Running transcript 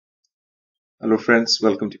Hello friends,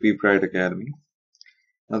 welcome to P.Bright Academy.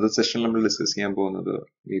 Another session we will discuss the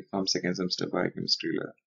wave form second semester biochemistry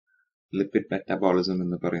lipid metabolism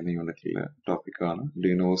in the topic on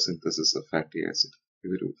de novo synthesis of fatty acid.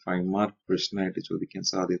 This is a 5-mark question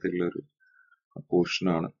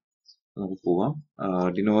portion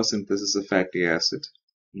de novo synthesis of fatty acid.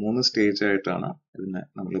 Three stage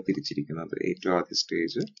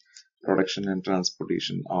stage production and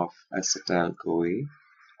transportation of acetyl-CoA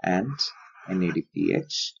and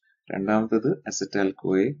NADPH. രണ്ടാമത്തത്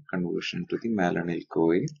acetyl-CoA conversion to the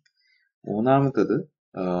malonyl-CoA. മൂന്നാമത്തത്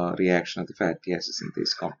reaction of the fatty acid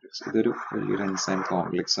synthase complex. ഇതൊരു വലിയൊരു enzyme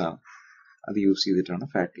complex ആണ്. അത് use ചെയ്തിട്ടാണ്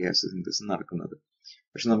fatty acid synthesis നടക്കുന്നത്.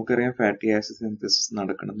 പക്ഷെ നമുക്കറിയാം fatty acid synthesis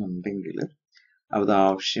നടക്കണമെന്നുണ്ടെങ്കിൽ അത്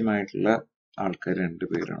ആവശ്യമായിട്ടുള്ള ആൾക്കാർ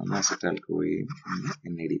രണ്ടുപേരാണ്. ഒന്ന് acetyl-CoAയും ഒന്ന്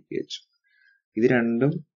NADPH. ഇത്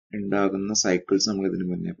രണ്ടും ഉണ്ടാകുന്ന സൈക്കിൾസ് നമ്മൾ ഇതിനു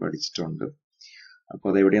മുന്നേ പഠിച്ചിട്ടുണ്ട്. അപ്പോൾ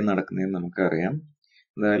അതെവിടെയാണ് നടക്കുന്നതെന്ന് നമുക്കറിയാം.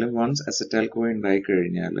 എന്തായാലും വൺസ് acetyl-CoA ഉണ്ടായി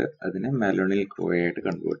കഴിഞ്ഞാൽ അതിനെ malonyl-CoA ആയിട്ട്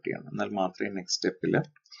കൺവേർട്ട് ചെയ്യണം. എന്നാൽ മാത്രമേ നെക്സ്റ്റ് സ്റ്റെപ്പിൽ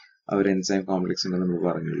അവർ എൻസൈം കോംപ്ലക്സ് എന്ന് നമ്മൾ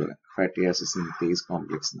പറഞ്ഞുള്ളൂ. ഫാറ്റി ആസിഡ് സിന്തേസ്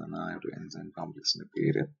കോംപ്ലക്സ് എന്നാണ് ആ ഒരു എൻസൈം കോംപ്ലക്സിന്റെ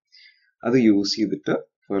പേര്. അത് യൂസ് ചെയ്തിട്ട്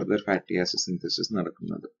ഫർദർ ഫാറ്റി ആസിഡ് സിന്തസിസ്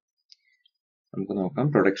നടക്കുന്നത്. നമുക്ക് നോക്കാം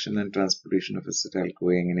production and transportation of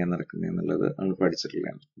acetyl-CoA എങ്ങനെയാണ് നടക്കുന്നത് എന്നുള്ളത് നമ്മൾ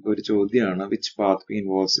പഠിച്ചിട്ടുള്ളതാണ്. ഇപ്പോൾ ഒരു ചോദ്യമാണ് which pathway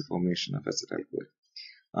involves the formation of acetyl-CoA.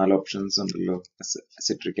 4 options ഉണ്ടല്ലോ.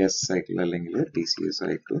 സിട്രിക് ആസിഡ് സൈക്കിൾ അല്ലെങ്കിൽ TCA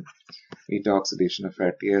cycle, ഡീറ്റോക്സിഡേഷൻ of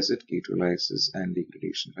fatty acid, കീറ്റോലൈസിസ് and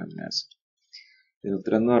degradation of amino acid. ഇതിന്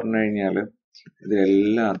ഉത്തരം എന്ന് പറഞ്ഞു കഴിഞ്ഞാൽ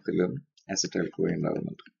ഇതിലെല്ലാത്തിലും acetyl-CoA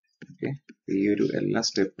ഉണ്ടാകുന്നുണ്ട്. ഓക്കെ, ഈ ഒരു എല്ലാ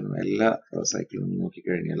സ്റ്റെപ്പിലും എല്ലാ സൈക്കിളും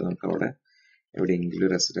നോക്കിക്കഴിഞ്ഞാൽ നമുക്ക് അവിടെ എവിടെയെങ്കിലും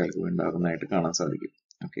ഒരു acetyl-CoA ഉണ്ടാകുന്നതായിട്ട് കാണാൻ സാധിക്കും.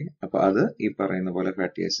 ഓക്കെ, അപ്പൊ അത് ഈ പറയുന്ന പോലെ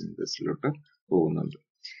ഫാറ്റി ആസിഡ് സിന്തസിസിലോട്ട് പോകുന്നുണ്ട്.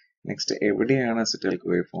 നെക്സ്റ്റ്, എവിടെയാണ്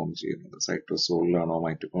acetyl-CoA ഫോം ചെയ്യുന്നത്? സൈറ്റോസോളിലാണോ,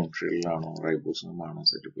 മൈറ്റോകോൺട്രിയലിലാണോ, റൈബോസോം ആണോ,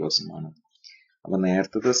 സൈറ്റോപ്ലാസം ആണോ? അപ്പൊ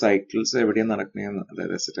നേരത്തെ സൈക്കിൾസ് എവിടെയാണ് നടക്കുന്നതെന്ന്,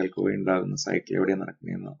 അതായത് acetyl-CoA ഉണ്ടാകുന്ന സൈക്കിൾ എവിടെയാണ്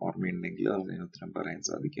നടക്കുന്നതെന്ന് ഓർമ്മയുണ്ടെങ്കിൽ നമുക്ക് അതിന് ഉത്തരം പറയാൻ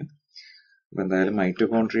സാധിക്കും. അപ്പൊ എന്തായാലും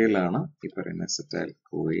മൈറ്റോകോൺട്രിയലാണ് ഈ പറയുന്ന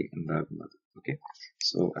acetyl-CoA ഉണ്ടാകുന്നത്. Okay,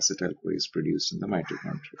 so acetyl-CoA is produced in the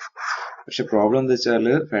mitochondria. പക്ഷെ പ്രോബ്ലം എന്താ വെച്ചാൽ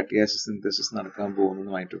ഫാറ്റി ആസിഡ് സിന്തസിസ് നടക്കാൻ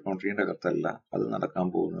പോകുന്നത് മൈറ്റോകോൺട്രിയന്റെ അകത്തല്ല, അത് നടക്കാൻ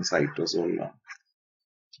പോകുന്നത് സൈറ്റോസോളിലാണ്.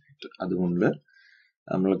 അതുകൊണ്ട്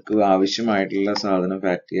നമ്മൾക്ക് ആവശ്യമായിട്ടുള്ള സാധനം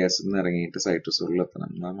ഫാറ്റി ആസിഡ് ഇറങ്ങിയിട്ട് സൈറ്റോസോളിൽ എത്തണം,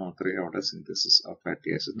 എന്നാൽ മാത്രമേ അവിടെ സിന്തസിസ് ഓഫ് ഫാറ്റി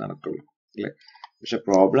ആസിഡ് നടക്കുള്ളൂ, അല്ലെ? പക്ഷെ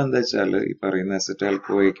പ്രോബ്ലം എന്താ വെച്ചാൽ ഈ പറയുന്ന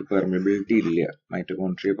acetyl-CoAക്ക് പെർമിബിലിറ്റി ഇല്ല,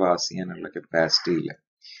 മൈറ്റോകോൺട്രിയ പാസ് ചെയ്യാനുള്ള കപ്പാസിറ്റി ഇല്ല.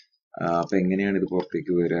 അപ്പൊ എങ്ങനെയാണ് ഇത്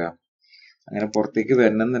പുറത്തേക്ക് വരിക? അങ്ങനെ പുറത്തേക്ക്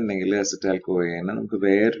വരണമെന്നുണ്ടെങ്കിൽ acetyl-CoAനെ നമുക്ക്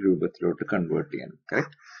വേറെ രൂപത്തിലോട്ട് കൺവേർട്ട് ചെയ്യണം.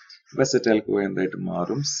 കറക്റ്റ്? അപ്പൊ acetyl-CoA എന്തായിട്ട്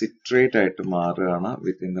മാറും? സിട്രേറ്റ് ആയിട്ട് മാറുകയാണ്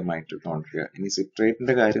വിത്തിൻ ദ മൈറ്റോകോൺട്രിയ. ഇനി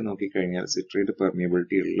സിട്രേറ്റിന്റെ കാര്യം നോക്കിക്കഴിഞ്ഞാൽ സിട്രേറ്റ്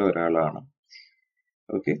പെർമിയബിലിറ്റി ഉള്ള ഒരാളാണ്.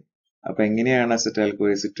 ഓക്കെ, അപ്പൊ എങ്ങനെയാണ്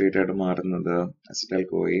acetyl-CoA സിട്രേറ്റ് ആയിട്ട് മാറുന്നത്?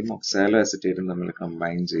 acetyl-CoAയും ഒക്സാലോ അസിറ്റേറ്റും തമ്മിൽ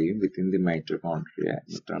കമ്പൈൻ ചെയ്യും വിത്തിൻ ദി മൈറ്റോകോൺട്രിയ,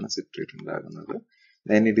 എന്നിട്ടാണ് സിട്രേറ്റ് ഉണ്ടാകുന്നത്.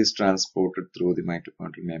 Then it is transported through the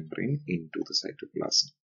mitochondrial membrane into the cytoplasm.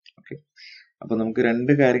 Okay, അപ്പൊ നമുക്ക്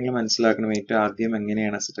രണ്ട് കാര്യങ്ങൾ മനസ്സിലാക്കണം. ഏറ്റവും ആദ്യം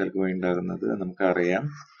എങ്ങനെയാണ് acetyl-CoA ഉണ്ടാകുന്നത് നമുക്കറിയാം,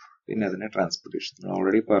 പിന്നെ അതിന്റെ ട്രാൻസ്പോർട്ടേഷൻ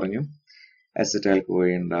ഓൾറെഡി പറഞ്ഞു. acetyl-CoA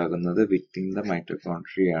ഉണ്ടാകുന്നത് വിത്തിൻ ദ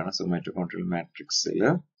മൈറ്റോകോൺട്രിയ ആണ്. സോ മൈറ്റോകോൺട്രിയൽ മാട്രിക്സിൽ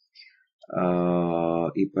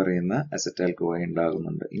ഈ പറയുന്ന acetyl-CoA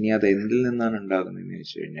ഉണ്ടാകുന്നുണ്ട്. ഇനി അത് എന്തിൽ നിന്നാണ് ഉണ്ടാകുന്നതെന്ന്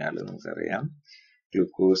വെച്ച് കഴിഞ്ഞാൽ നമുക്കറിയാം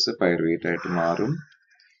ഗ്ലൂക്കോസ് പൈറുവേറ്റ് ആയിട്ട് മാറും.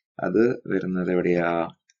 അത് വരുന്നത് എവിടെയാ?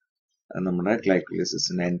 നമ്മുടെ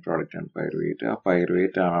ഗ്ലൈക്കോലിസിന്റെ എൻഡ് പ്രോഡക്റ്റ് ആണ് പൈറുവേറ്റ്. ആ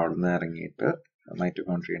പൈറുവേറ്റ് ആണ് അവിടെ നിന്ന് ഇറങ്ങിയിട്ട്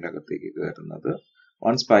മൈറ്റോകോൺട്രിയന്റെ അകത്തേക്ക് കയറുന്നത്.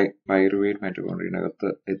 വൺസ് പൈറുവേറ്റ് മൈറ്റോകോൺട്രിയന്റെ അകത്ത്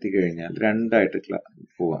എത്തിക്കഴിഞ്ഞാൽ രണ്ടായിട്ട്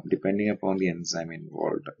പോവാം, depending upon the enzyme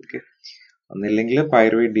involve. Okay, ഒന്നില്ലെങ്കിൽ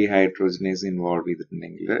പൈറുവേറ്റ് ഡീഹൈഡ്രോജനേസ് ഇൻവോൾവ്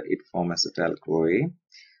ചെയ്തിട്ടുണ്ടെങ്കിൽ ഇറ്റ് ഫോം acetyl-CoA,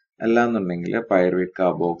 അല്ലാന്നുണ്ടെങ്കിൽ പൈറുവേറ്റ്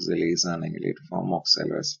കാർബോക്സിലേസ് ആണെങ്കിൽ it form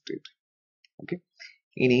oxalo acetate. Okay,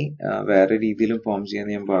 ഇനി വേറെ രീതിയിലും ഫോം ചെയ്യാൻ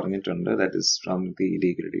ഞാൻ പറഞ്ഞിട്ടുണ്ട്. That is from the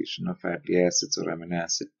degradation of fatty acids or amino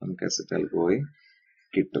acid നമുക്ക് acetyl-CoA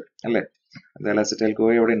കിട്ടും, അല്ലെ? എന്തായാലും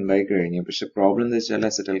acetyl-CoA ഇവിടെ ഉണ്ടായി കഴിഞ്ഞു. പക്ഷെ പ്രോബ്ലം എന്താ വെച്ചാൽ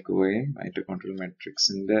acetyl-CoA മൈറ്റോകോൺട്രിയൽ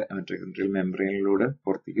മൈറ്റോകോൺട്രിയൽ മെംബ്രെയിനിലൂടെ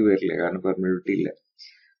പുറത്തേക്ക് വരില്ല, കാരണം പെർമിബിലിറ്റി ഇല്ല.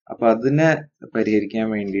 അപ്പൊ അതിനെ പരിഹരിക്കാൻ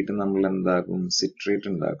വേണ്ടിയിട്ട് നമ്മൾ എന്താകും? സിട്രേറ്റ്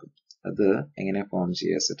ഉണ്ടാക്കും. അത് എങ്ങനെ ഫോം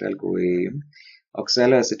ചെയ്യുക? acetyl-CoAയും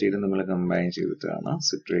ഒക്സാലോ അസിറ്റേറ്റും നമ്മൾ കമ്പൈൻ ചെയ്തിട്ടാണ്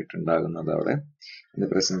സിട്രേറ്റ് ഉണ്ടാകുന്നത് അവിടെ, in the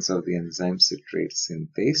presence of the enzyme citrate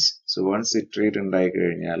synthase. So once citrate ഉണ്ടായി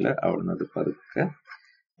കഴിഞ്ഞാൽ അവിടുന്ന് അത് പതുക്കെ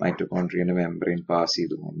മൈറ്റോകോൺട്രിയന്റെ മെംബ്രെയിൻ പാസ്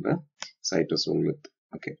ചെയ്തുകൊണ്ട് സൈറ്റോസോളിൽ എത്തും.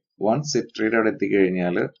 ഓക്കെ, വൺസ് സിട്രേറ്റ് അവിടെ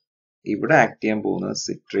എത്തിക്കഴിഞ്ഞാൽ ഇവിടെ ആക്ട് ചെയ്യാൻ പോകുന്നത്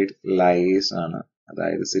സിട്രേറ്റ് ലയേസ് ആണ്.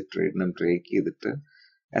 അതായത് സിട്രേറ്റിനെ ബ്രേക്ക് ചെയ്തിട്ട്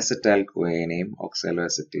acetyl-CoAനെയും ഒക്സാലോ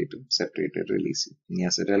അസിറ്റേറ്റും സെപ്പറേറ്റ് ആയിട്ട് റിലീസ് ചെയ്യും. ഇനി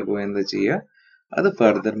acetyl-CoA എന്താ ചെയ്യുക? അത്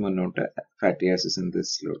ഫർദർ മുന്നോട്ട് ഫാറ്റി ആസിഡ്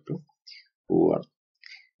സിന്തസിസിലോട്ട് പോവുകയാണ്.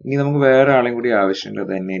 ഇനി നമുക്ക് വേറെ ആളെയും കൂടി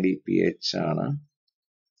ആവശ്യമുള്ളത് NADPH ആണ്,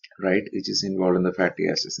 right, which is involve in the fatty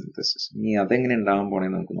acid synthesis. ഇനി അതെങ്ങനെ ഉണ്ടാകാൻ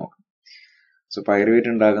പോണെന്ന് നമുക്ക് നോക്കാം. സോ പൈറുവേറ്റ്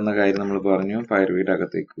ഉണ്ടാകുന്ന കാര്യം നമ്മൾ പറഞ്ഞു. പൈറുവേറ്റ്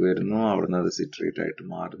അകത്തേക്ക് വരുന്നു, അവിടുന്ന് അത് സിട്രേറ്റ് ആയിട്ട്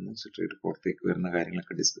മാറുന്നു, സിട്രേറ്റ് പുറത്തേക്ക് വരുന്ന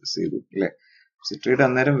കാര്യങ്ങളൊക്കെ ഡിസ്കസ് ചെയ്തു അല്ലെ. സിട്രേറ്റ്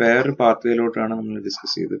അന്നേരം വേറൊരു പാത്വേയിലോട്ടാണ് നമ്മൾ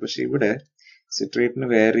ഡിസ്കസ് ചെയ്തത്. പക്ഷെ ഇവിടെ സിട്രേറ്റിന്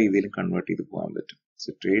വേറെ രീതിയിൽ കൺവേർട്ട് ചെയ്ത് പോകാൻ പറ്റും.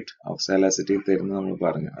 സിട്രേറ്റ് ഓക്സാലോഅസറ്റേറ്റ് തരുന്നത് നമ്മൾ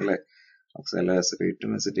പറഞ്ഞു അല്ലെ.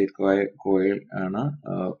 ഓക്സാലോഅസറ്റേറ്റും അസറ്റേറ്റ് കോയിൽ ആണ്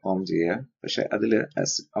ഫോം ചെയ്യുക. പക്ഷെ അതിൽ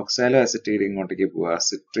ഓക്സാലോഅസറ്റേറ്റ് ഇങ്ങോട്ടേക്ക് പോവുക.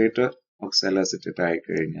 സിട്രേറ്റ് ഓക്സാലോഅസറ്റേറ്റ് ആയി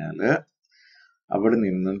കഴിഞ്ഞാൽ അവിടെ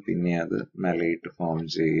നിന്നും പിന്നെ അത് മലൈറ്റ് ഫോം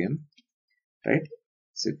ചെയ്യും, റൈറ്റ്.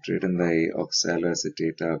 സിട്രേറ്റ് എന്തായി,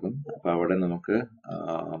 ഓക്സാലോഅസറ്റേറ്റ് ആകും. അപ്പൊ അവിടെ നമുക്ക്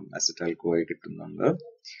അസറ്റൈൽ കോയ കിട്ടുന്നുണ്ട്.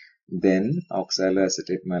 ദെൻ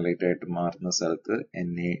ഓക്സാലോഅസറ്റേറ്റ് മലൈറ്റ് ആയിട്ട് മാറുന്ന സ്ഥലത്ത്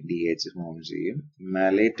NADH ഫോം ചെയ്യും.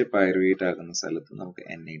 മലൈറ്റ് പൈറുവേറ്റ് ആകുന്ന സ്ഥലത്ത് നമുക്ക്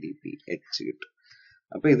NADPH കിട്ടും.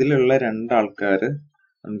 അപ്പൊ ഇതിലുള്ള രണ്ടാൾക്കാര്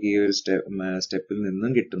നമുക്ക് ഈ ഒരു സ്റ്റെപ്പിൽ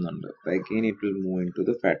നിന്നും കിട്ടുന്നുണ്ട്. Again it will move in to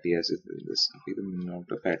the fatty acid synthesis. ഇത്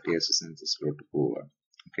മുന്നോട്ട് ഫാറ്റി ആസിഡ് സിന്തസിസിലോട്ട് പോവുകയാണ്.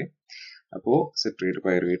 ഓക്കെ, അപ്പോ സിട്രേറ്റ്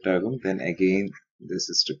പൈറുവേറ്റ് ആകും. Then again this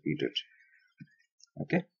is repeated.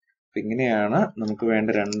 Okay, അപ്പൊ ഇങ്ങനെയാണ് നമുക്ക് വേണ്ട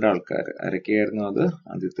രണ്ടാൾക്കാർ. ആരൊക്കെയായിരുന്നു അത്?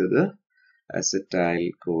 ആദ്യത്തേത് അസറ്റൈൽ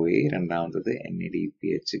കോയി, രണ്ടാമത്തത്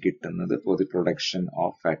NADPH കിട്ടുന്നത് for the production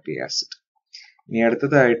of fatty acid. ഇനി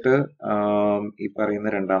അടുത്തതായിട്ട് ഈ പറയുന്ന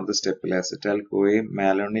രണ്ടാമത്തെ സ്റ്റെപ്പിൽ അസറ്റൈൽ കോയ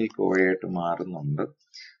മാലോണിൽ കോയായിട്ട് മാറുന്നുണ്ട്.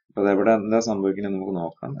 അപ്പൊ അതെവിടെ എന്താ സംഭവിക്കുന്നത് നമുക്ക്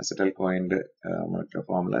നോക്കാം. Acetyl കോയിന്റെ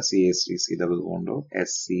formula CH3C double ബോണ്ടോ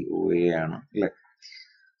SCOA ആണ് അല്ലെ.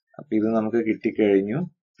 അപ്പൊ ഇത് നമുക്ക് കിട്ടിക്കഴിഞ്ഞു.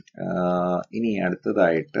 ഇനി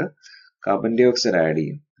അടുത്തതായിട്ട് കാർബൺ ഡൈ ഓക്സൈഡ് ആഡ്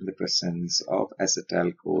ചെയ്യും. The presence of acetyl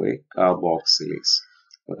Koya carboxylase.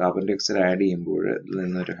 അപ്പൊ കാർബൺ ഡൈ ഓക്സൈഡ് ആഡ് ചെയ്യുമ്പോൾ ഇതിൽ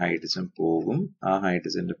നിന്നൊരു ഹൈഡ്രജൻ പോകും. ആ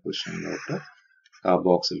ഹൈഡ്രജന്റെ പൊസിഷനിലോട്ട്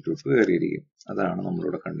കാർബോക്സിൽ ഗ്രൂപ്പ് കയറിയിരിക്കും. അതാണ്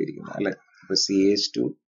നമ്മളിവിടെ കണ്ടിരിക്കുന്നത് അല്ലെ. അപ്പൊ CH2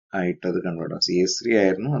 ആയിട്ട് അത് കൺവേർട്ട് ആവും. CH3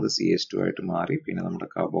 ആയിരുന്നു, അത് CH2 ആയിട്ട് മാറി. പിന്നെ നമ്മുടെ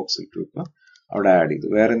കാർബോക്സിൽ ഗ്രൂപ്പ് അവിടെ ആഡ് ചെയ്തു.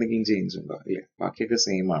 വേറെ എന്തെങ്കിലും ചേഞ്ച് ഉണ്ടോ? അല്ലെ, ബാക്കിയൊക്കെ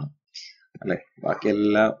സെയിം ആണ് അല്ലെ. ബാക്കി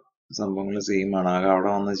എല്ലാ സംഭവങ്ങളും സെയിം ആണ്, ആകെ അവിടെ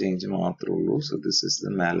വന്ന ചേഞ്ച് മാത്രമേ ഉള്ളൂ. So this is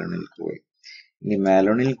the മാലോണിൽ Koya. ഇനി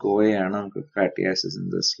മാലോണിൽ കോയയാണ് നമുക്ക് ഫാറ്റി ആസിഡ്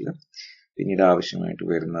സിന്തസിസിൽ പിന്നീട് ആവശ്യമായിട്ട്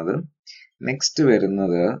വരുന്നത്. നെക്സ്റ്റ്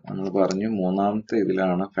വരുന്നത് നമ്മൾ പറഞ്ഞു മൂന്നാമത്തെ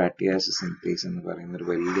ഇതിലാണ് ഫാറ്റി ആസിഡ് സിന്തേസ് എന്ന് പറയുന്ന ഒരു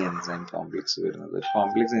വലിയ എൻസൈം കോംപ്ലക്സ് വരുന്നത്. ഒരു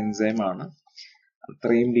കോംപ്ലക്സ് എൻസൈം ആണ്,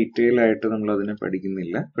 അത്രയും ഡീറ്റെയിൽ ആയിട്ട് നമ്മൾ അതിനെ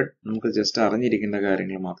പഠിക്കുന്നില്ല. ബട്ട് നമുക്ക് ജസ്റ്റ് അറിഞ്ഞിരിക്കേണ്ട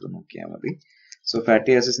കാര്യങ്ങൾ മാത്രം നോക്കിയാൽ മതി. സോ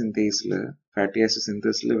ഫാറ്റി ആസിഡ്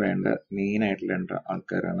സിന്തസിസിൽ വേണ്ട മെയിൻ ആയിട്ടുള്ള രണ്ട്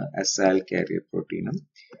ആൾക്കാരാണ് അസാൽ കാരിയർ പ്രോട്ടീനും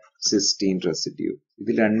സിസ്റ്റീൻ റെസിഡ്യൂ.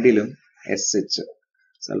 ഇത് രണ്ടിലും SH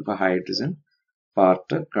സ്വല്പ ഹൈഡ്രജൻ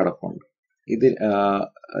പാർട്ട് കിടപ്പുണ്ട്.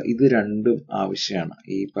 ഇത് രണ്ടും ആവശ്യമാണ്.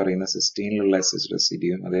 ഈ പറയുന്ന സിസ്റ്റീനിലുള്ള SH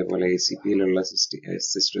റെസിഡ്യൂവും അതേപോലെ ACPയിലുള്ള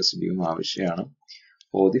SH റെസിഡ്യൂവും ആവശ്യമാണ്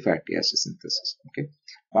for the fatty acid synthesis. Okay,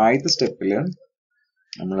 ആദ്യത്തെ സ്റ്റെപ്പില്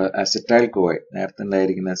നമ്മൾ അസറ്റൈൽ കോയ, നേരത്തെ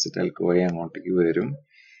ഉണ്ടായിരിക്കുന്ന അസറ്റൈൽ കോയ അങ്ങോട്ടേക്ക് വരും.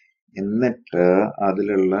 എന്നിട്ട്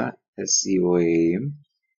അതിലുള്ള SCOAയും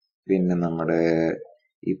പിന്നെ നമ്മുടെ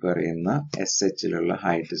ഈ പറയുന്ന SHലുള്ള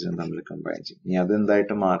ഹൈഡ്രജൻ തമ്മിൽ കമ്പൈൻ ചെയ്യും. ഇനി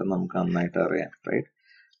അതെന്തായിട്ട് മാറും നമുക്ക് നന്നായിട്ട് അറിയാം, റൈറ്റ്.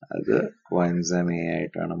 അത് കോഎൻസൈം A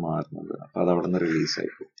ആയിട്ടാണ് മാറുന്നത്. അപ്പൊ അത് അവിടെ നിന്ന് റിലീസ്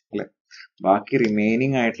ആയിപ്പോകും അല്ലെ. ബാക്കി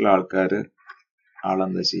റിമൈനിങ് ആയിട്ടുള്ള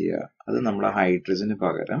ആളെന്താ ചെയ്യുക, അത് നമ്മളെ ഹൈഡ്രജന്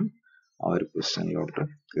പകരം ആ ഒരു പൊസിഷനിലോട്ട്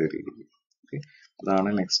കയറിയിരിക്കും. ഓക്കെ, അതാണ്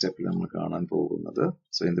നെക്സ്റ്റ് സ്റ്റെപ്പിൽ നമ്മൾ കാണാൻ പോകുന്നത്.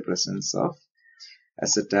 So in the presence of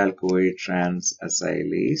acetyl Koya trans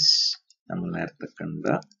acylase, നമ്മൾ നേരത്തെ കണ്ട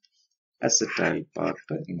അസറ്റൈൽ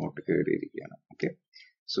പാർട്ട് ഇങ്ങോട്ട് കയറിയിരിക്കുകയാണ്. Okay,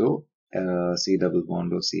 so C double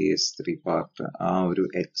ബോണ്ടോ CH3 part ആ ഒരു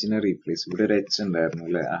Hനെ റീപ്ലേസ്, ഇവിടെ ഒരു H ഉണ്ടായിരുന്നു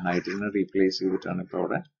അല്ലെ, ആ ഹൈഡ്രജനെ റീപ്ലേസ് ചെയ്തിട്ടാണ് ഇപ്പൊ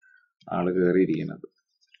അവിടെ ആള് കയറിയിരിക്കുന്നത്.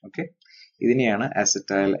 ഓക്കെ, ഇതിനെയാണ്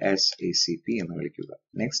അസറ്റൈൽ ACP എന്ന് വിളിക്കുക.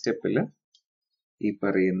 നെക്സ്റ്റ് സ്റ്റെപ്പില് ഈ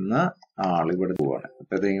പറയുന്ന ആള് ഇവിടെ പോവാണ്.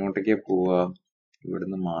 അപ്പൊ ഇത് ഇങ്ങോട്ടേക്ക് പോവുക,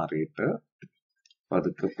 ഇവിടുന്ന് മാറിയിട്ട്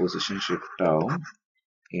പതുക്കെ പൊസിഷൻ ഷിഫ്റ്റ് ആവും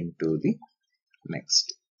in to the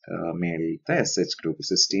next മേളിലത്തെ SH group,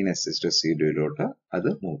 cysteine SH റെസിഡ്യൂയിലോട്ട് അത്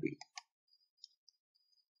മൂവ് ചെയ്യും.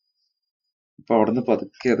 അപ്പൊ അവിടുന്ന്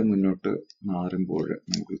പതുക്കെ അത് മുന്നോട്ട് മാറുമ്പോൾ,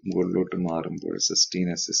 നമുക്ക് മുകളിലോട്ട് മാറുമ്പോൾ സിസ്റ്റീൻ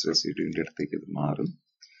SH റെസിഡ്യൂവിന്റെ അടുത്തേക്ക് അത് മാറും.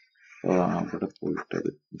 അവിടെ പോയിട്ട്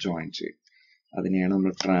അത് ജോയിൻ ചെയ്യും. അതിനെയാണ്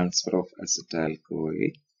നമ്മൾ transfer of acetyl Koya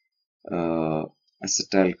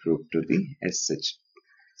acetyl group to the SH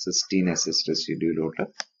cysteine SH റെസിഡ്യൂയിലോട്ട്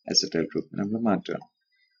acetyl group നമ്മൾ മാറ്റുകയാണ്.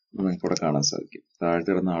 നിങ്ങൾക്ക് ഇവിടെ കാണാൻ സാധിക്കും. താഴത്ത്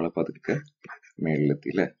കിടന്ന ആള് പതുക്കെ മേളിലെത്തി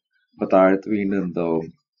അല്ലെ. അപ്പൊ താഴത്ത് വീണ്ടും എന്താവും,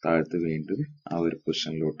 താഴത്ത് വീണ്ടും ആ ഒരു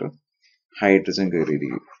പൊസിഷനിലോട്ട് ഹൈഡ്രജൻ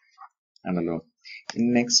കയറിയിരിക്കും ആണല്ലോ.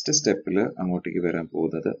 നെക്സ്റ്റ് സ്റ്റെപ്പിൽ അങ്ങോട്ടേക്ക് വരാൻ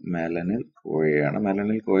പോകുന്നത് മെലനിൽ കോയയാണ്.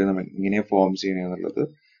 മെലനിൽ കോയ നമ്മൾ ഇങ്ങനെ ഫോം ചെയ്യണമെന്നുള്ളത്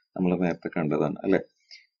നമ്മൾ നേരത്തെ കണ്ടതാണ് അല്ലെ.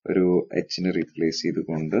 ഒരു എച്ചിനെ റീപ്ലേസ്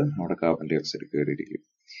ചെയ്തുകൊണ്ട് അവിടെ കാർബൺ ഡൈ ഓക്സൈഡ് കയറിയിരിക്കും.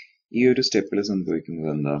 ഈ ഒരു സ്റ്റെപ്പിൽ സംഭവിക്കുന്നത്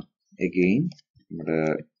എന്താ? എഗെയിൻ നമ്മുടെ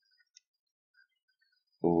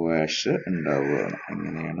OH ഉണ്ടാവുകയാണ്.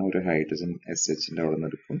 എങ്ങനെയാണ്? ഒരു ഹൈഡ്രജൻ SHന്റെ അവിടെ നിന്ന്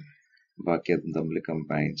എടുക്കും, ബാക്കി അതും തമ്മിൽ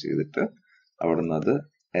കമ്പൈൻ ചെയ്തിട്ട് അവിടെ നിന്ന് അത്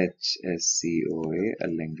HSCOA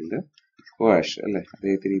അല്ലെങ്കിൽ OH അല്ലെ,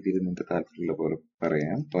 അതേത് രീതിയിൽ നിങ്ങൾക്ക് താല്പര്യമുള്ള പോലെ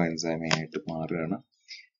പറയാം, കോഎൻസൈം ആയിട്ട് മാറുകയാണ്.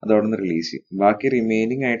 അത് അവിടെ നിന്ന് റിലീസ് ചെയ്യും. ബാക്കി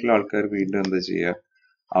റിമൈനിങ് ആയിട്ടുള്ള ആൾക്കാർ വീണ്ടും എന്താ ചെയ്യുക?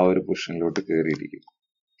 ആ ഒരു പൊസിഷനിലോട്ട് കയറിയിരിക്കും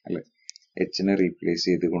അല്ലെ. എച്ചിനെ റീപ്ലേസ്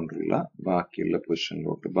ചെയ്തുകൊണ്ടുള്ള ബാക്കിയുള്ള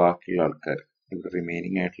പൊസിഷനിലോട്ട് ബാക്കിയുള്ള ആൾക്കാർ, ഇവിടെ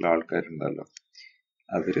റിമൈനിങ് ആയിട്ടുള്ള ആൾക്കാരുണ്ടല്ലോ,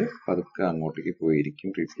 അവര് പതുക്കെ അങ്ങോട്ടേക്ക് പോയിരിക്കും,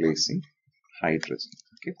 റീപ്ലേസിങ് ഹൈഡ്രജൻ.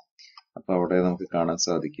 ഓക്കെ, അപ്പൊ അവിടെ നമുക്ക് കാണാൻ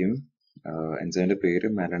സാധിക്കും എൻസൈമിന്റെ പേര്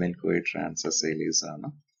മെലനിൽ കോയെ ട്രാൻസസൈലേസ് ആണ്.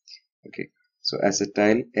 Okay, so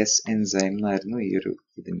acetyl S enzyme എന്നായിരുന്നു ഈ ഒരു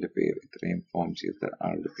ഇതിന്റെ പേര്. ഇത്രയും ഫോം ചെയ്ത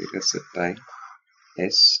ആളുടെ പേര് അസറ്റൈൽ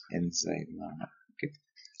എസ് എൻസൈം ആണ്. ഓക്കെ,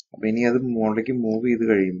 അപ്പൊ ഇനി അത് മുകളിലേക്ക് മൂവ് ചെയ്ത്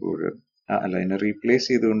കഴിയുമ്പോൾ അല്ല, അതിനെ റീപ്ലേസ്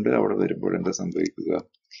ചെയ്തുകൊണ്ട് അവിടെ വരുമ്പോൾ എന്താ സംഭവിക്കുക?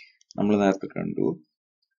 നമ്മൾ നേരത്തെ കണ്ടു,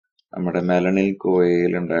 നമ്മുടെ മെലനിൽ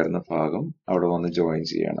കോയയിൽ ഉണ്ടായിരുന്ന ഭാഗം അവിടെ വന്ന് ജോയിൻ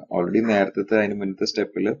ചെയ്യാണ്. ഓൾറെഡി നേരത്തെ അതിന് മുന്നത്തെ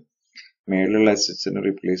സ്റ്റെപ്പിൽ മേളിലുള്ള എസ്എച്ചിനെ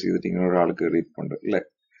റീപ്ലേസ് ചെയ്തിട്ട് ഇങ്ങനെ ഒരാൾ കയറിയിരിപ്പുണ്ട് അല്ലെ.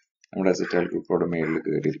 നമ്മുടെ അസറ്റൈൽ ഗ്രൂപ്പ് അവിടെ മേളിൽ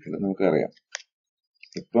കയറിയിരിക്കുന്നത് നമുക്കറിയാം.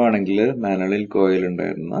 ഇപ്പൊ ആണെങ്കിൽ മെലനിൽ കോയിൽ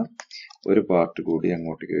ഉണ്ടായിരുന്ന ഒരു പാർട്ട് കൂടി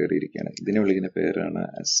അങ്ങോട്ട് കയറിയിരിക്കുകയാണ്. ഇതിനെ വിളിക്കുന്ന പേരാണ്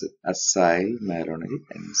acyl മെലനിൽ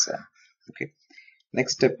enzyme. Okay,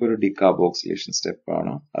 next step ഒരു ഡീകാർബോക്സിലേഷൻ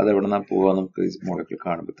സ്റ്റെപ്പാണ്. അത് എവിടെ നിന്നാ പോവാ നമുക്ക് മോളിക്യൂൾ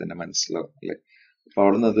കാണുമ്പോൾ തന്നെ മനസ്സിലാവും അല്ലെ. അപ്പൊ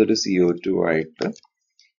അവിടെ നിന്ന് അതൊരു CO2 ആയിട്ട്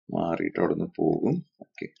മാറിയിട്ട് അവിടെ നിന്ന് പോകും.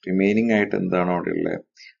 ഓക്കെ, റിമൈനിങ് ആയിട്ട് എന്താണോ അവിടെ ഉള്ളത്,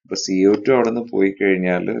 അപ്പൊ CO2 അവിടെ നിന്ന് പോയി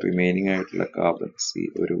കഴിഞ്ഞാൽ റിമൈനിങ് ആയിട്ടുള്ള കാർബൺ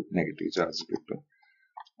ഒരു നെഗറ്റീവ് ചാർജ് കിട്ടും.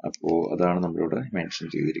 അപ്പോ അതാണ് നമ്മളിവിടെ മെൻഷൻ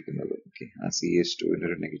ചെയ്തിരിക്കുന്നത്. ഓക്കെ, ആ CH2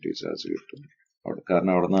 ഒരു നെഗറ്റീവ് ചാർജ് കിട്ടും അവിടെ,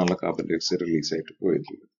 കാരണം അവിടെ നിന്നുള്ള കാർബൺ ഡൈ ഓക്സൈഡ് റിലീസ് ആയിട്ട്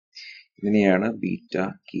പോയിട്ടുള്ളത്. ഇതിനെയാണ് ബീറ്റ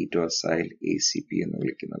കീറ്റോസൈൽ ACP എന്ന്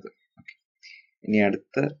വിളിക്കുന്നത്. ഇനി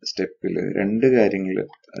അടുത്ത സ്റ്റെപ്പിൽ രണ്ട് കാര്യങ്ങൾ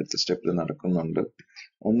അടുത്ത സ്റ്റെപ്പിൽ നടക്കുന്നുണ്ട്.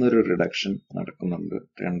 ഒന്നൊരു റിഡക്ഷൻ നടക്കുന്നുണ്ട്,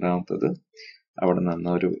 രണ്ടാമത്തത് അവിടെ നിന്ന്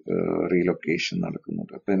ഒരു റീലൊക്കേഷൻ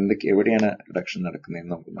നടക്കുന്നുണ്ട്. അപ്പൊ എവിടെയാണ് റിഡക്ഷൻ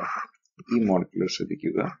നടക്കുന്നതെന്ന് നമുക്ക് നോക്കാം. ഈ മോളിക്യൂൾ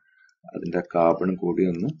ശ്രദ്ധിക്കുക, അതിന്റെ കാർബൺ കൂടി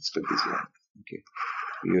ഒന്ന് ശ്രദ്ധിക്കുക. ഓക്കെ,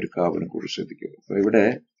 ഈ ഒരു കാർബൺ കൂടി ശ്രദ്ധിക്കുക. അപ്പൊ ഇവിടെ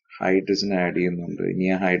ഹൈഡ്രജൻ ആഡ് ചെയ്യുന്നുണ്ട്. ഇനി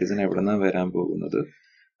ആ ഹൈഡ്രജൻ എവിടെ നിന്നാണ് വരാൻ പോകുന്നത്?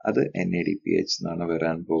 അത് NADPH എന്നാണ്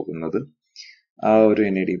വരാൻ പോകുന്നത്. ആ ഒരു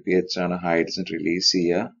NADPH ആണ് ഹൈഡ്രജൻ റിലീസ്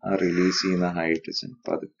ചെയ്യുക. ആ റിലീസ് ചെയ്യുന്ന ഹൈഡ്രജൻ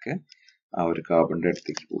പതുക്കെ ആ ഒരു കാർബണിന്റെ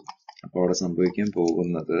അടുത്തേക്ക് പോകും. അപ്പൊ അവിടെ സംഭവിക്കാൻ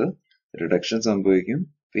പോകുന്നത് റിഡക്ഷൻ സംഭവിക്കും.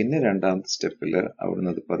 പിന്നെ രണ്ടാമത്തെ സ്റ്റെപ്പിൽ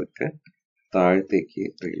അവിടുന്ന് അത് പതുക്കെ താഴത്തേക്ക്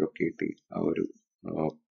റീലൊക്കേറ്റ് ചെയ്യും. ആ ഒരു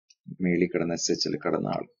മേളിൽ കിടന്ന SHൽ കിടന്ന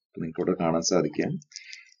ആൾ, നിങ്ങൾക്ക് ഇവിടെ കാണാൻ സാധിക്കാം,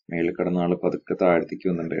 മേളിൽ കിടന്ന ആള് പതുക്കെ താഴത്തേക്ക്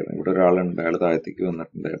വന്നിട്ടുണ്ടായിരുന്നു. ഇവിടെ ഒരാളുണ്ട്, അയാൾ താഴത്തേക്ക്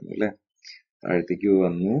വന്നിട്ടുണ്ടായിരുന്നു അല്ലെ. താഴത്തേക്ക്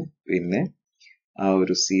വന്നു. പിന്നെ ആ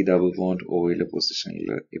ഒരു C ഡബിൾ ബോണ്ട് ഓയിലെ പൊസിഷനിൽ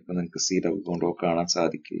ഇപ്പൊ നിങ്ങൾക്ക് C ഡബിൾ ബോണ്ട് O കാണാൻ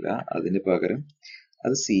സാധിക്കില്ല. അതിന് പകരം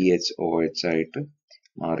അത് CHOH ആയിട്ട്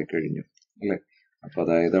മാറിക്കഴിഞ്ഞു അല്ലെ. അപ്പൊ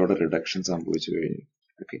അതായത് അവിടെ റിഡക്ഷൻ സംഭവിച്ചു കഴിഞ്ഞു.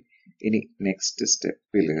 ഓക്കെ, ഇനി നെക്സ്റ്റ്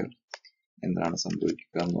സ്റ്റെപ്പില് എന്താണ്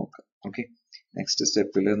സംഭവിക്കുക എന്ന് നോക്കാം. ഓക്കെ, നെക്സ്റ്റ്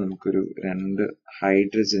സ്റ്റെപ്പില് നമുക്കൊരു രണ്ട്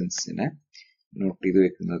ഹൈഡ്രജൻസിനെ നോട്ട് ചെയ്ത്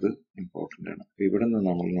വെക്കുന്നത് ഇമ്പോർട്ടന്റ് ആണ്. അപ്പൊ ഇവിടെ നിന്ന്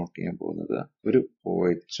നമ്മൾ നോട്ട് ചെയ്യാൻ പോകുന്നത് ഒരു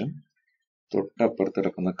OHഉം തൊട്ടപ്പുറത്ത്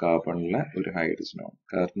കിടക്കുന്ന കാർബണിലെ ഒരു ഹൈഡ്രജനാണ്.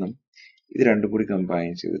 കാരണം ഇത് രണ്ടും കൂടി കമ്പൈൻ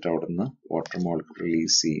ചെയ്തിട്ട് അവിടെ നിന്ന് വാട്ടർ മോളിക്യൂൾ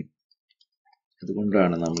റിലീസ് ചെയ്യും.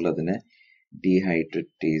 അതുകൊണ്ടാണ് നമ്മൾ അതിനെ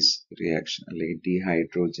ഡീഹൈഡ്രേറ്റേസ് റിയാക്ഷൻ അല്ലെങ്കിൽ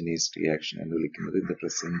ഡീഹൈഡ്രോജനേസ് റിയാക്ഷൻ എന്ന് വിളിക്കുന്നത്. In the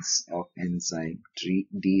presence of enzyme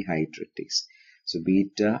ഡീഹൈഡ്രേറ്റേസ്. So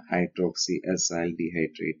beta hydroxy acyl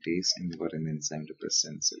ഡീഹൈഡ്രേറ്റേസ് എന്ന് പറയുന്ന എൻസൈമിന്റെ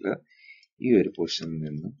പ്രസൻസിൽ ഈ ഒരു പൊസിഷനിൽ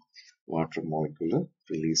നിന്ന് വാട്ടർ മോളിക്യൂൾ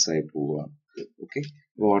റിലീസായി പോവുകയാണ്. ഓക്കെ,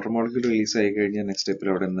 വാട്ടർ മോളിക്യൂൾ റിലീസ് ആയി കഴിഞ്ഞാൽ നെക്സ്റ്റ് സ്റ്റെപ്പിൽ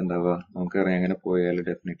അവിടെ എന്തുണ്ടാവുക? നമുക്കറിയാം, അങ്ങനെ പോയാൽ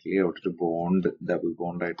ഡെഫിനറ്റ്ലി അവിടെ ഒരു ബോണ്ട് ഡബിൾ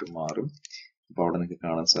ബോണ്ട് ആയിട്ട് മാറും. അപ്പൊ അവിടെ നിങ്ങൾക്ക്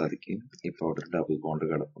കാണാൻ സാധിക്കും ഇപ്പൊ അവിടെ ഒരു ഡബിൾ ബോണ്ട്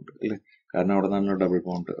കിടപ്പുണ്ട് അല്ലെ. കാരണം അവിടെ നിന്നാണ് ഡബിൾ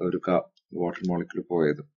ബോണ്ട് ഒരു വാട്ടർ മോളിക്യൂൾ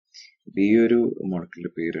പോയത്. ഈ ഒരു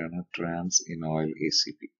മോളിക്യൂളിന്റെ പേരാണ് ട്രാൻസ് ഇനോയിൽ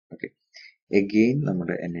ACP. ഓക്കെ, എഗെയിൻ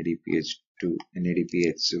നമ്മുടെ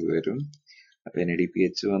NADPH വരും. അപ്പൊ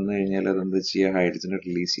NADPH വന്നു കഴിഞ്ഞാൽ അതെന്താ ചെയ്യുക? ഹൈഡ്രജൻ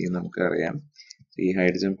റിലീസ് ചെയ്യും. നമുക്കറിയാം ഈ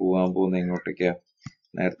ഹൈഡ്രജൻ പോകാൻ പോകുന്ന എങ്ങോട്ടേക്കാ?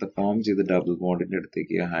 നേരത്തെ ഫോം ചെയ്ത് ഡബിൾ ബോണ്ടിന്റെ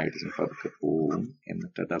അടുത്തേക്ക് ഹൈഡ്രജൻ പതുക്കെ പോവും.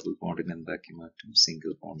 എന്നിട്ട് ഡബിൾ ബോണ്ടിനെ എന്താക്കി മാറ്റും?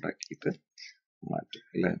 സിംഗിൾ ബോണ്ട് ആക്കിയിട്ട് മാറ്റും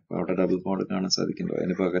അല്ലെ. അപ്പൊ അവിടെ ഡബിൾ ബോണ്ട് കാണാൻ സാധിക്കുന്നുണ്ടോ?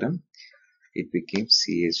 അതിന് പകരം it became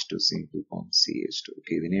CH2 single bond CH2.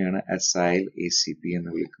 Okay, ഇതിനെയാണ് അസൈൽ ACP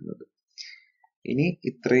എന്ന് വിളിക്കുന്നത്. ഇനി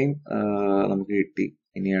ഇത്രയും നമുക്ക് കിട്ടി.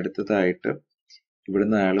 ഇനി അടുത്തതായിട്ട്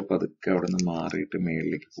ഇവിടുന്ന് അയാള് പതുക്കെ അവിടുന്ന് മാറിയിട്ട്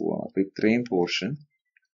മേളിലേക്ക് പോവാം. അപ്പൊ ഇത്രയും പോർഷൻ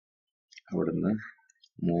അവിടുന്ന്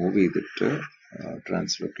മൂവ് ചെയ്തിട്ട്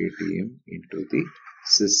ട്രാൻസ്ലൊക്കേറ്റ് ചെയ്യും in to the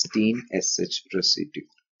cysteine SH residue.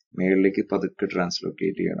 മേളിലേക്ക് പതുക്കെ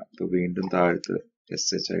ട്രാൻസ്ലോക്കേറ്റ് ചെയ്യണം. അപ്പൊ വീണ്ടും താഴത്ത്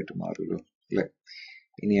SH ആയിട്ട് മാറുമല്ലോ അല്ലെ.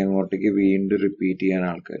 ഇനി അങ്ങോട്ടേക്ക് വീണ്ടും റിപ്പീറ്റ് ചെയ്യാൻ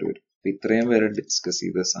ആൾക്കാർ വരും. ഇത്രയും വരെ ഡിസ്കസ്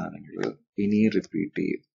ചെയ്ത സാധനങ്ങൾ ഇനിയും റിപ്പീറ്റ്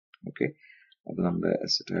ചെയ്യും. ഓക്കെ, അപ്പൊ നമ്മുടെ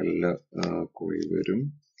അസറ്റൈലില് കോയിൽ വരും,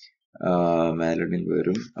 മാലണിൽ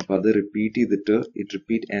വരും. അപ്പൊ അത് റിപ്പീറ്റ് ചെയ്തിട്ട് it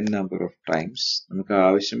repeat n number of times. നമുക്ക്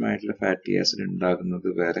ആവശ്യമായിട്ടുള്ള ഫാറ്റി ആസിഡ് ഉണ്ടാകുന്നത്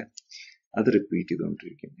വരെ അത് റിപ്പീറ്റ്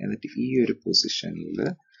ചെയ്തുകൊണ്ടിരിക്കും. എന്നിട്ട് ഈ ഒരു പൊസിഷനിൽ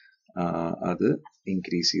അത്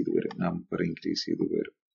ഇൻക്രീസ് ചെയ്ത് വരും, നമ്പർ ഇൻക്രീസ് ചെയ്ത്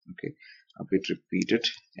വരും. ഓക്കെ, അപ്പൊ it repeated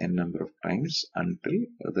n number of times until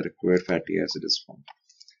the required fatty acid is formed.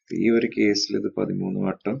 ഈ ഒരു കേസിൽ ഇത് 13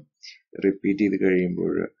 വട്ടം റിപ്പീറ്റ് ചെയ്ത്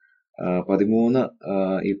കഴിയുമ്പോൾ 13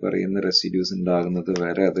 ഈ പറയുന്ന റെസിഡ്യൂസ് ഉണ്ടാകുന്നത്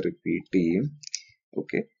വരെ അത് റിപ്പീറ്റ് ചെയ്യും.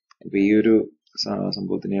 ഓക്കെ, അപ്പൊ ഈ ഒരു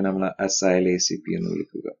സംഭവത്തിനെയാണ് നമ്മൾ അസൈൽ ACP എന്ന്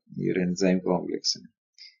വിളിക്കുക, ഈ ഒരു എൻസൈം കോംപ്ലക്സിന്.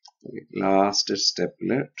 ലാസ്റ്റ്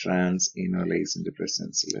സ്റ്റെപ്പില് ട്രാൻസ് ഇനോലൈസിന്റെ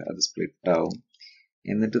പ്രസൻസിൽ അത് സ്പ്ലിറ്റ് ആവും.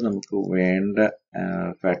 എന്നിട്ട് നമുക്ക് വേണ്ട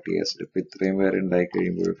ഫാറ്റി ആസിഡ്, ഇപ്പൊ ഇത്രയും പേര് ഉണ്ടായി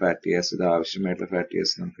കഴിയുമ്പോൾ ഫാറ്റി ആസിഡ്, ആവശ്യമായിട്ടുള്ള ഫാറ്റി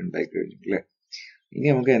ആസിഡ് നമുക്ക് ഉണ്ടായി കഴിഞ്ഞു അല്ലെ. ഇനി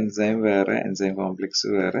നമുക്ക് എൻസൈം വേറെ, എൻസൈം കോംപ്ലക്സ്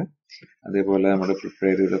വേറെ, അതേപോലെ നമ്മുടെ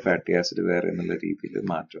പ്രിപ്പയർ ചെയ്ത ഫാറ്റി ആസിഡ് വേറെ എന്നുള്ള രീതിയിൽ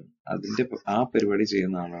മാറ്റും. അതിന്റെ ആ പരിപാടി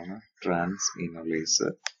ചെയ്യുന്ന ആളാണ് ട്രാൻസ് ഇനോലൈസ്.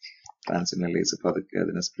 ട്രാൻസ് ഇനോലൈസ് പതുക്കെ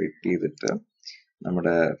അതിനെ സ്പ്ലിറ്റ് ചെയ്തിട്ട്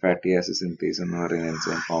നമ്മുടെ ഫാറ്റി ആസിഡ് സിന്തേസ് എന്ന് പറയുന്ന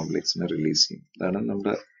എൻസൈം കോംപ്ലക്സിനെ റിലീസ് ചെയ്യും. അതാണ്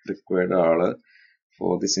നമ്മുടെ റിക്വയർഡ് ആള്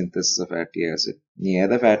for the synthesis of fatty acid. ഇനി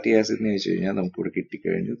ഏതാ ഫാറ്റി ആസിഡ് എന്ന് ചോദിച്ചു കഴിഞ്ഞാൽ നമുക്കിവിടെ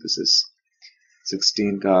കിട്ടിക്കഴിഞ്ഞു. This is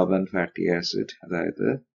 16 carbon fatty acid, അതായത്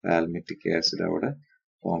പാൽമിറ്റിക് ആസിഡ് അവിടെ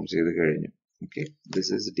ഫോം ചെയ്ത് കഴിഞ്ഞു. Okay, this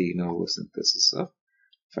is de novo synthesis of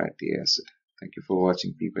fatty acid. Thank you for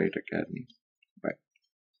watching P.Bright Academy.